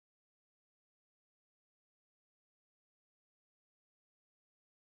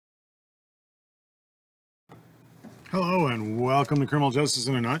Hello and welcome to Criminal Justice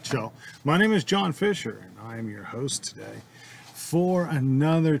in a Nutshell. My name is John Fisher and I am your host today for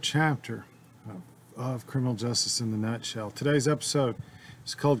another chapter of Criminal Justice in the Nutshell. Today's episode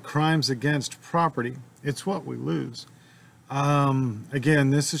is called Crimes Against Property. It's what we lose. Again,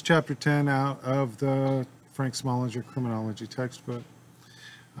 this is chapter 10 out of the Frank Smollinger Criminology textbook.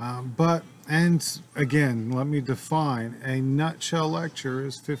 And again, let me define. A nutshell lecture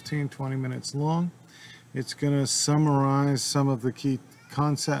is 15-20 minutes long. It's going to summarize some of the key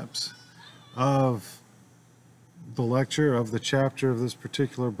concepts of the lecture, of the chapter of this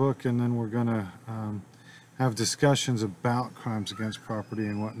particular book, and then we're going to have discussions about crimes against property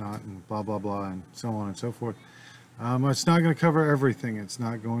and whatnot, and blah, blah, blah, and so on and so forth. It's not going to cover everything. It's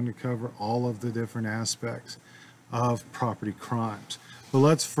not going to cover all of the different aspects of property crimes. But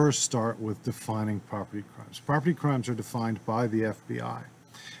let's first start with defining property crimes. Property crimes are defined by the FBI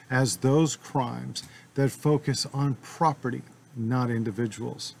as those crimes that focus on property, not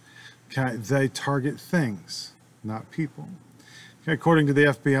individuals. Okay, they target things, not people. Okay, according to the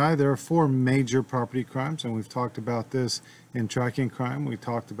FBI, there are 4 major property crimes, and we've talked about this in tracking crime. We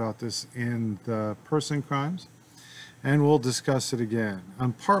talked about this in the person crimes, and we'll discuss it again.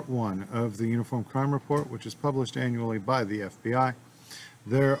 On part 1 of the Uniform Crime Report, which is published annually by the FBI,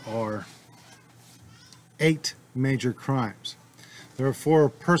 there are 8 major crimes. There are 4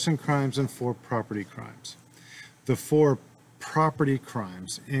 person crimes and 4 property crimes. The 4 property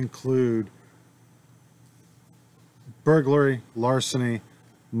crimes include burglary, larceny,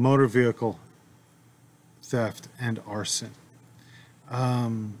 motor vehicle theft, and arson.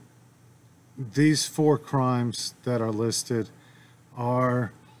 These 4 crimes that are listed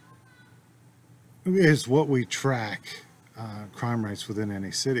is what we track crime rates within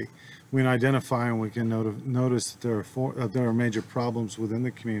any city. We can identify and we can notice that there are major problems within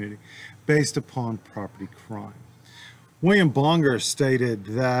the community based upon property crime. William Bonger stated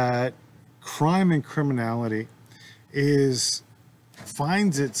that crime and criminality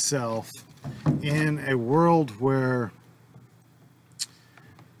finds itself in a world where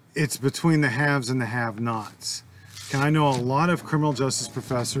it's between the haves and the have-nots. I know a lot of criminal justice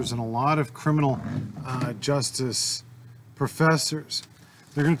professors and a lot of criminal justice professors.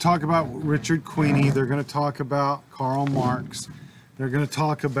 They're going to talk about Richard Queenie. They're going to talk about Karl Marx. They're going to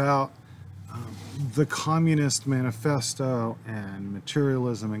talk about the Communist Manifesto and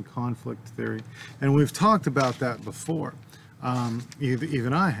materialism and conflict theory. And we've talked about that before.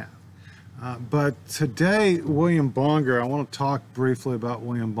 Even I have. But today, William Bonger, I want to talk briefly about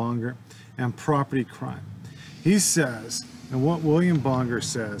William Bonger and property crime. He says, and what William Bonger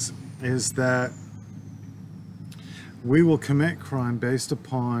says, is that we will commit crime based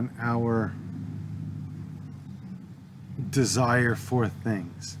upon our desire for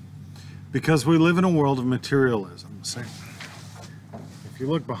things. Because we live in a world of materialism. See, if you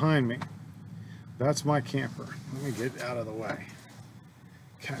look behind me, that's my camper. Let me get out of the way.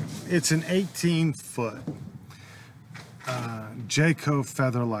 Okay. It's an 18-foot Jayco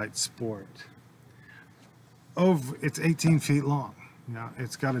Featherlight Sport. It's 18 feet long. Now,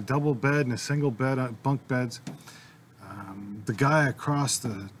 it's got a double bed and a single bed, bunk beds. The guy across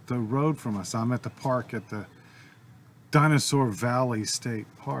the road from us, I'm at the park at the Dinosaur Valley State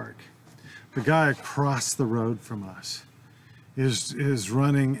Park. The guy across the road from us is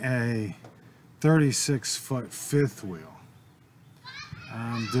running a 36-foot fifth wheel.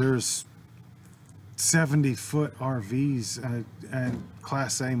 There's 70-foot RVs and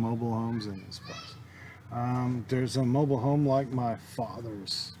Class A mobile homes in this place. There's a mobile home like my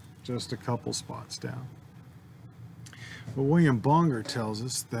father's, just a couple spots down. But William Bonger tells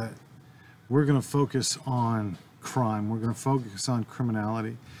us that we're going to focus on crime. We're going to focus on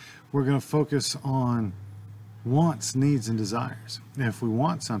criminality. We're going to focus on wants, needs, and desires. And if we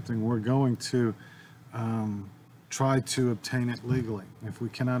want something, we're going to try to obtain it legally. If we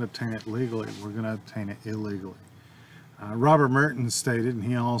cannot obtain it legally, we're going to obtain it illegally. Robert Merton stated, and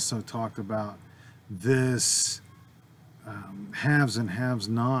he also talked about this haves and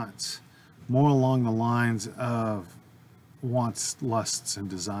have-nots, more along the lines of wants, lusts, and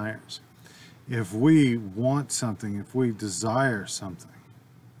desires. If we want something, if we desire something,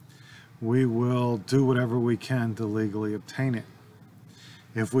 we will do whatever we can to legally obtain it.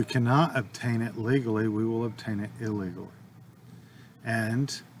 If we cannot obtain it legally, we will obtain it illegally.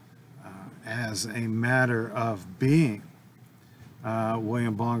 And as a matter of being,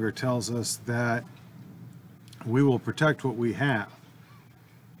 William Bonger tells us that we will protect what we have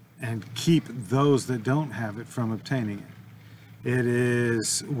and keep those that don't have it from obtaining it. It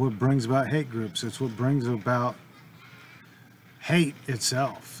is what brings about hate groups. It's what brings about hate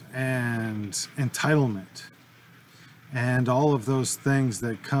itself and entitlement. and all of those things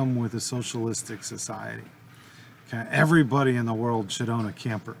that come with a socialistic society. Okay? Everybody in the world should own a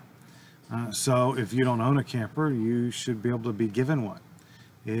camper. So if you don't own a camper, you should be able to be given one.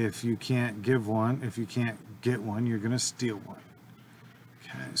 If you can't give one, if you can't get one, you're going to steal one.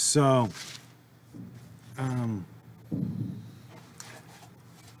 Okay, so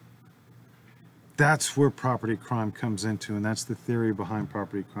that's where property crime comes into, and that's the theory behind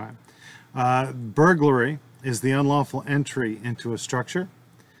property crime. Burglary is the unlawful entry into a structure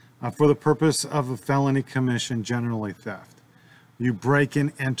for the purpose of a felony commission, generally theft. You break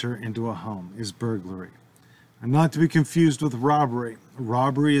and enter into a home is burglary. And not to be confused with robbery.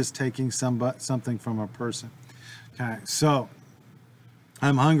 Robbery is taking something from a person. Okay, so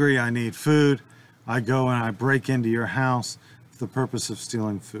I'm hungry, I need food. I go and I break into your house for the purpose of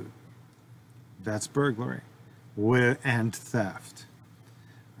stealing food. That's burglary and theft.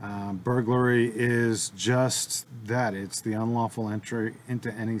 Burglary is just that. It's the unlawful entry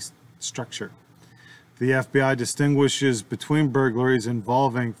into any structure. The FBI distinguishes between burglaries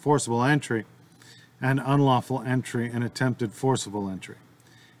involving forcible entry and unlawful entry and attempted forcible entry.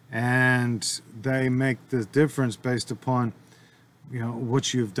 And they make the difference based upon,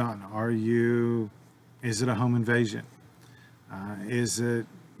 what you've done. Is it a home invasion?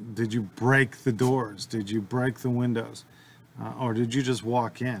 Did you break the doors? Did you break the windows? Or did you just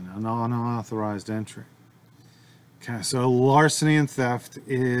walk in, an unauthorized entry? Okay, so larceny and theft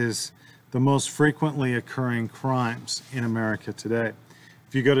is the most frequently occurring crimes in America today.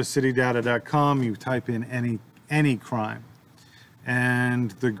 If you go to citydata.com, you type in any crime,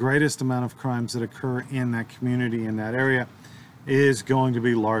 and the greatest amount of crimes that occur in that community, in that area, is going to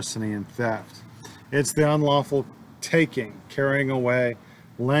be larceny and theft. It's the unlawful taking, carrying away,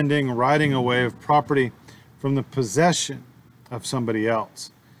 lending, riding away of property from the possession of somebody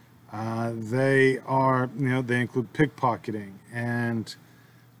else. They include pickpocketing and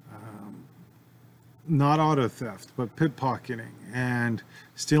not auto theft, but pickpocketing and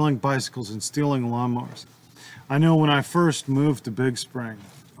stealing bicycles and stealing lawnmowers. I know when I first moved to Big Spring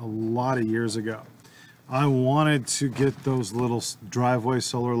a lot of years ago, I wanted to get those little driveway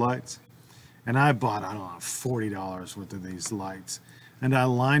solar lights, and I bought, I don't know, $40 worth of these lights, and I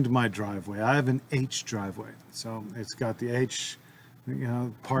lined my driveway. I have an H driveway, so it's got the H,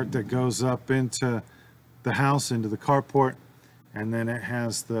 part that goes up into the house, into the carport, and then it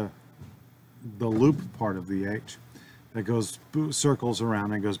has the loop part of the H that circles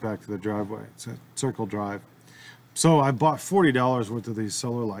around and goes back to the driveway. It's a circle drive. So I bought $40 worth of these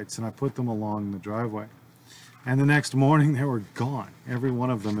solar lights, and I put them along the driveway. And the next morning they were gone. Every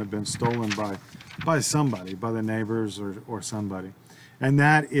one of them had been stolen by somebody, by the neighbors or somebody. And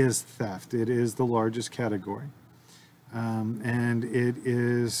that is theft. It is the largest category. And it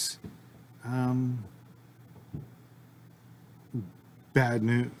is bad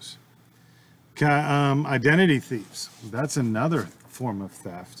news. Identity thieves, that's another form of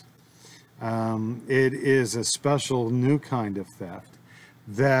theft. It is a special new kind of theft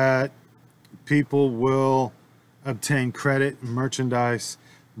that people will obtain credit, merchandise,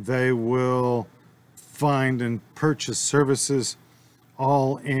 they will find and purchase services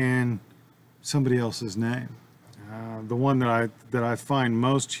all in somebody else's name. The one that I find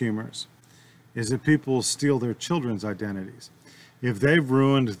most humorous is that people will steal their children's identities. If they've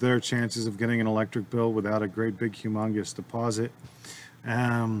ruined their chances of getting an electric bill without a great big humongous deposit,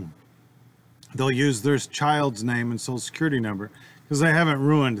 they'll use their child's name and social security number because they haven't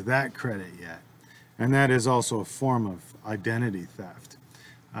ruined that credit yet. And that is also a form of identity theft.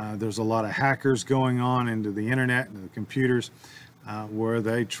 There's a lot of hackers going on into the internet and the computers where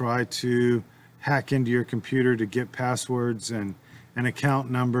they try to hack into your computer to get passwords and account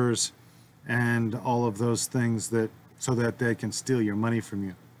numbers and all of those things so that they can steal your money from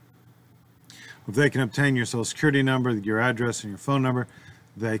you. If they can obtain your social security number, your address, and your phone number,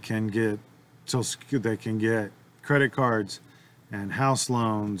 they can get credit cards and house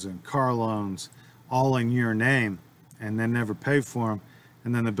loans and car loans all in your name, and then never pay for them,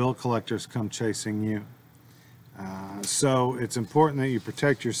 and then the bill collectors come chasing you. So it's important that you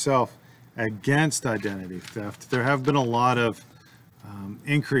protect yourself against identity theft. There have been a lot of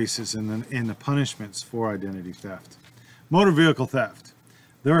increases in the punishments for identity theft. Motor vehicle theft.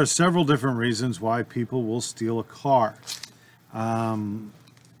 There are several different reasons why people will steal a car.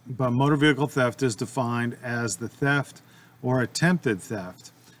 But motor vehicle theft is defined as the theft or attempted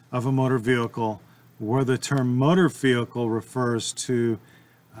theft of a motor vehicle, where the term motor vehicle refers to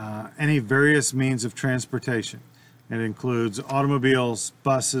any various means of transportation. It includes automobiles,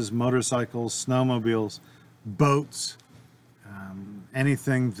 buses, motorcycles, snowmobiles, boats,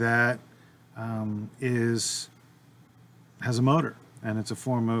 anything that is has a motor, and it's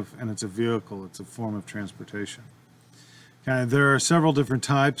a vehicle. It's a form of transportation. Okay, there are several different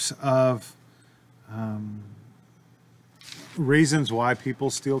types of reasons why people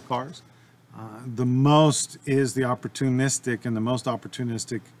steal cars. The most is the opportunistic, and the most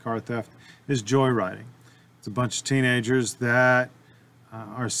opportunistic car theft is joyriding. It's a bunch of teenagers that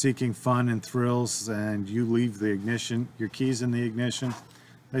are seeking fun and thrills, and you leave the ignition, your keys in the ignition,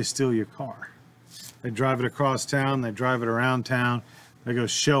 they steal your car. They drive it across town, they drive it around town, they go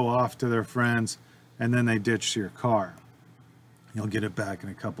show off to their friends, and then they ditch your car. You'll get it back in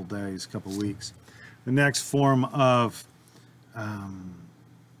a couple days, a couple weeks. The next form of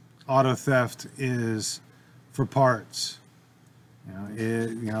auto theft is for parts.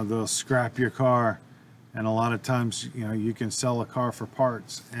 They'll scrap your car, and a lot of times, you can sell a car for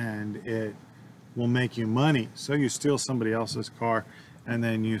parts, and it will make you money. So you steal somebody else's car, and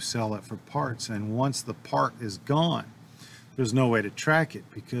then you sell it for parts. And once the part is gone, there's no way to track it,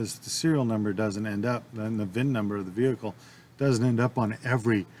 because the serial number doesn't end up, then the VIN number of the vehicle doesn't end up on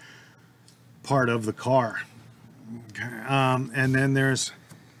every part of the car. Okay. And then there's,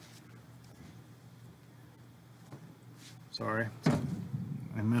 sorry,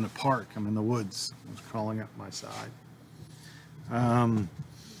 I'm in a park, I'm in the woods, I was crawling up my side.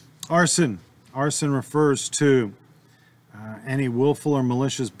 Arson. Arson refers to any willful or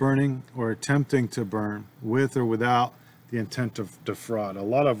malicious burning or attempting to burn with or without the intent to defraud. A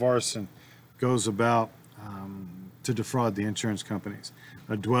lot of arson goes about to defraud the insurance companies.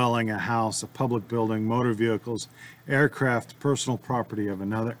 A dwelling, a house, a public building, motor vehicles, aircraft, personal property of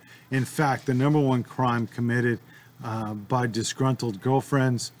another. In fact, the number one crime committed by disgruntled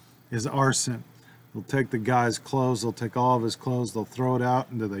girlfriends is arson. They'll take the guy's clothes, they'll take all of his clothes, they'll throw it out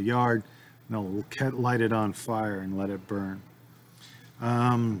into the yard, and they'll light it on fire and let it burn.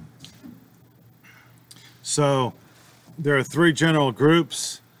 So there are three general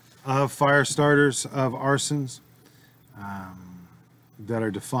groups of fire starters, of arsons, that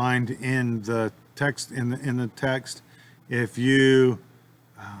are defined in the text. In the text, if you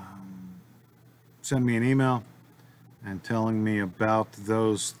send me an email and telling me about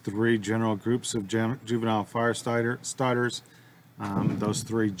those three general groups of juvenile fire starters, those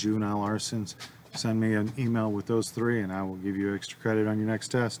three juvenile arsons, send me an email with those three, and I will give you extra credit on your next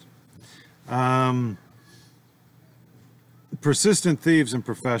test. Persistent thieves and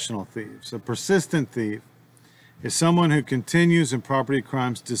professional thieves. A persistent thief is someone who continues in property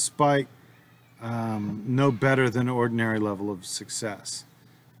crimes despite no better than ordinary level of success.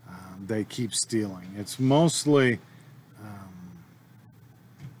 They keep stealing. It's mostly,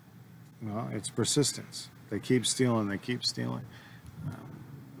 it's persistence. They keep stealing, they keep stealing.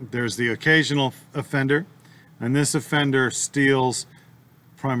 There's the occasional offender, and this offender steals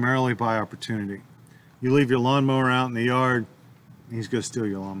primarily by opportunity. You leave your lawnmower out in the yard, he's going to steal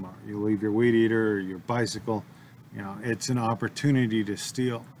your lawnmower. You leave your weed eater or your bicycle, it's an opportunity to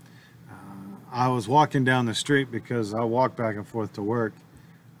steal. I was walking down the street because I walk back and forth to work.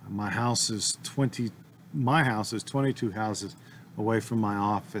 My house is 22 houses away from my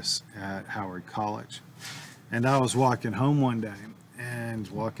office at Howard College. And I was walking home one day and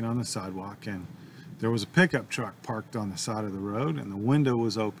walking on the sidewalk, and there was a pickup truck parked on the side of the road, and the window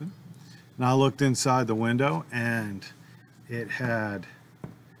was open. And I looked inside the window, and it had,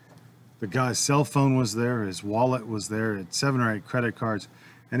 the guy's cell phone was there, his wallet was there, it had 7 or 8 credit cards,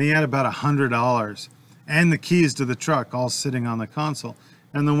 and he had about $100 and the keys to the truck all sitting on the console,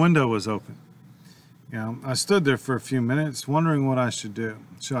 and the window was open. I stood there for a few minutes wondering what I should do.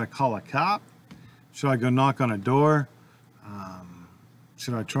 Should I call a cop? Should I go knock on a door?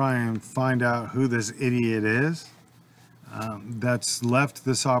 Should I try and find out who this idiot is that's left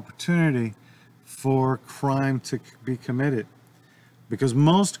this opportunity for crime to be committed? Because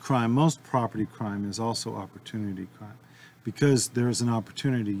most crime, most property crime is also opportunity crime. Because there's an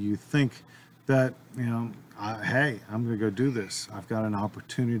opportunity. You think that, hey, I'm going to go do this. I've got an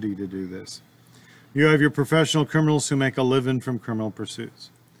opportunity to do this. You have your professional criminals who make a living from criminal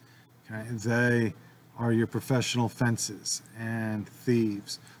pursuits. Okay? They are your professional fences and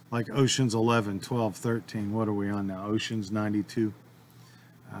thieves, like Ocean's 11, 12, 13. What are we on now? Ocean's 92.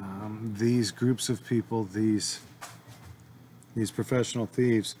 These groups of people, these professional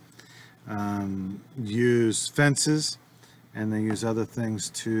thieves, use fences, and they use other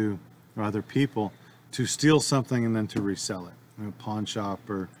things or other people to steal something and then to resell it in a pawn shop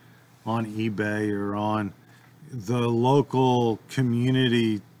or on eBay or on the local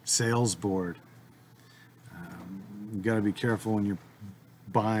community sales board. You've got to be careful when you're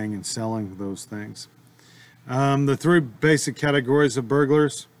buying and selling those things. The three basic categories of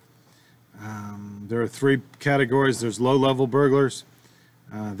burglars. There are three categories. There's low-level burglars.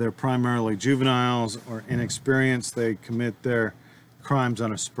 They're primarily juveniles or inexperienced. They commit their crimes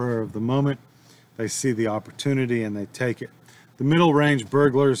on a spur of the moment. They see the opportunity and they take it. The middle-range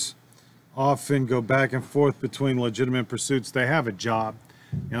burglars often go back and forth between legitimate pursuits. They have a job,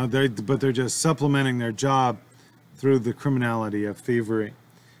 you know, but they're just supplementing their job through the criminality of thievery.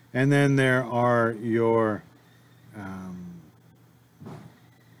 And then there are your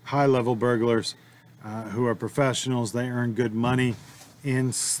high-level burglars who are professionals. They earn good money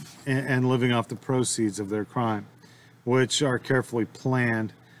and living off the proceeds of their crime, which are carefully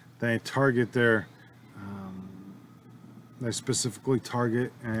planned. They target their, they specifically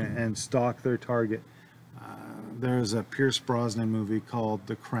target and stalk their target. There's a Pierce Brosnan movie called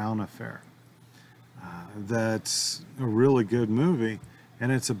The Crown Affair. That's a really good movie,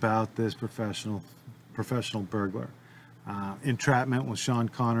 and it's about this professional burglar. Entrapment with Sean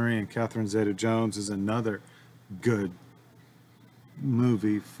Connery and Catherine Zeta-Jones is another good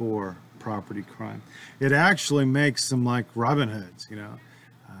movie for property crime. It actually makes them like Robin Hoods, you know.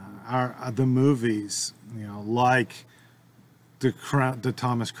 The movies, you know, like the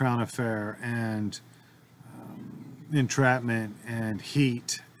Thomas Crown Affair and Entrapment and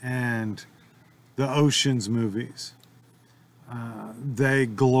Heat and the Ocean's movies. They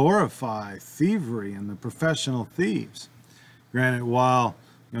glorify thievery and the professional thieves. Granted, while,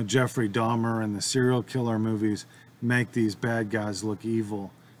 you know, Jeffrey Dahmer and the serial killer movies make these bad guys look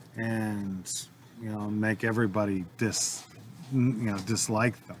evil and, you know, make everybody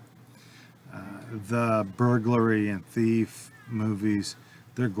dislike them. The burglary and thief movies,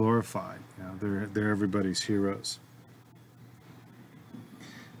 they're glorified. You know, they're everybody's heroes.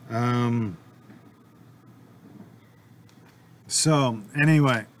 So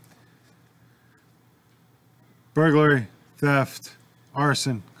anyway, burglary, theft,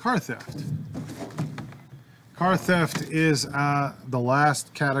 arson, car theft. Car theft is the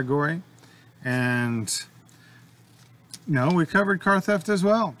last category, and you know, we covered car theft as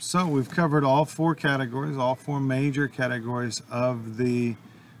well. So we've covered all four categories, all four major categories of the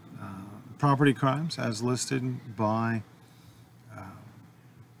property crimes as listed by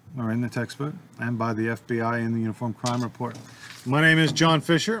or in the textbook and by the FBI in the Uniform Crime Report. My name is John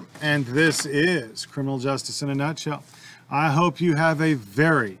Fisher, and this is Criminal Justice in a Nutshell. I hope you have a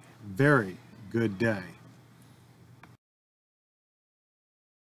very, very good day.